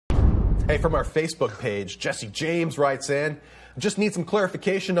Hey, from our Facebook page, Jesse James writes in, just need some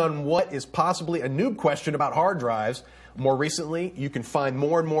clarification on what is possibly a noob question about hard drives. More recently, you can find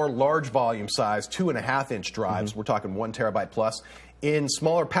more and more large volume size 2.5-inch drives, we're talking 1 terabyte plus, in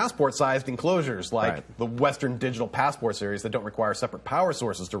smaller passport-sized enclosures like the Western Digital Passport series that don't require separate power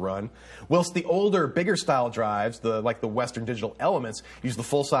sources to run, whilst the older, bigger style drives, like the Western Digital Elements, use the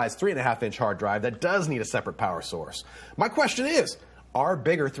full-size 3.5-inch hard drive that does need a separate power source. My question is, are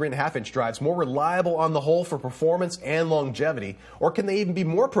bigger 3.5-inch drives more reliable on the whole for performance and longevity, or can they even be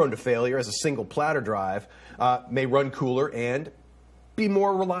more prone to failure as a single platter drive may run cooler and be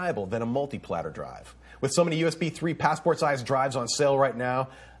more reliable than a multi-platter drive? With so many USB 3 passport-sized drives on sale right now,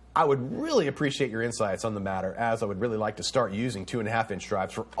 I would really appreciate your insights on the matter, as I would really like to start using 2.5-inch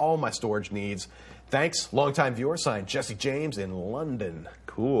drives for all my storage needs. Thanks, longtime viewer, signed Jesse James in London.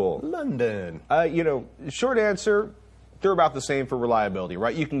 Cool. London. You know, short answer, they're about the same for reliability,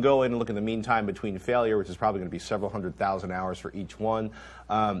 right? You can go in and look at the mean time between failure, which is probably going to be several 100,000 hours for each one.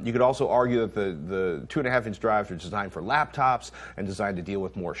 You could also argue that the 2.5-inch drives are designed for laptops and designed to deal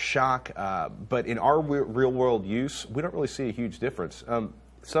with more shock. But in our real-world use, we don't really see a huge difference.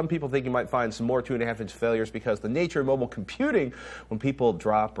 Some people think you might find some more 2.5-inch failures because the nature of mobile computing, when people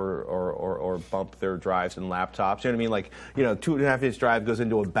drop or bump their drives and laptops, you know what I mean? Like, you know, 2.5-inch drive goes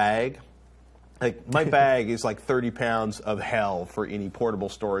into a bag. Like, my bag is like 30 pounds of hell for any portable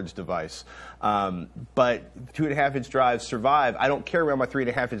storage device. But 2.5-inch drives survive. I don't carry around my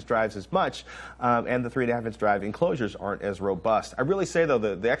 3.5-inch drives as much, and the 3.5-inch drive enclosures aren't as robust. I really say, though,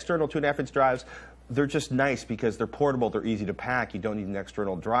 the external 2.5-inch drives, they're just nice because they're portable, they're easy to pack, you don't need an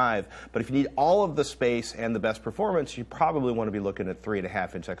external drive. But if you need all of the space and the best performance, you probably want to be looking at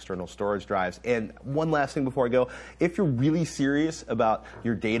 3.5-inch external storage drives. And one last thing before I go, if you're really serious about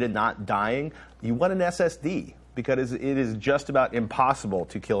your data not dying, you want an SSD, because it is just about impossible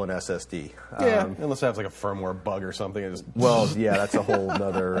to kill an SSD. Yeah, unless it has like a firmware bug or something. Well, yeah, that's a whole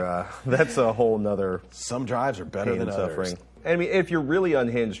nother. Some drives are better than others. I mean, if you're really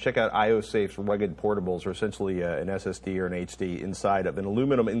unhinged, check out IOSafe's rugged portables, or essentially an SSD or an HD inside of an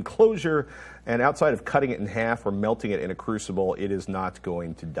aluminum enclosure, and outside of cutting it in half or melting it in a crucible, it is not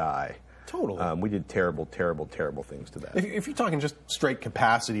going to die. Totally. We did terrible, terrible, terrible things to that. If you're talking just straight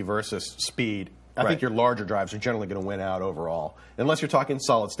capacity versus speed, I think your larger drives are generally going to win out overall. Unless you're talking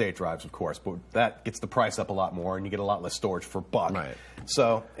solid-state drives, of course, but that gets the price up a lot more, and you get a lot less storage for buck. Right.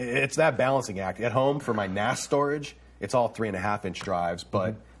 So it's that balancing act. At home, for my NAS storage, it's all 3.5-inch drives,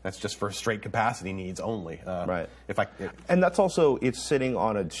 but that's just for straight capacity needs only. Right. And that's also, it's sitting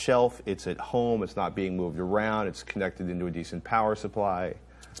on a shelf, it's at home, it's not being moved around, it's connected into a decent power supply.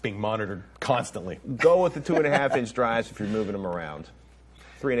 It's being monitored constantly. Go with the 2.5-inch drives if you're moving them around.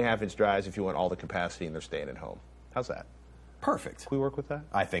 3.5-inch drives if you want all the capacity and they're staying at home. How's that? Perfect. Can we work with that?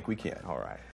 I think we can. All right.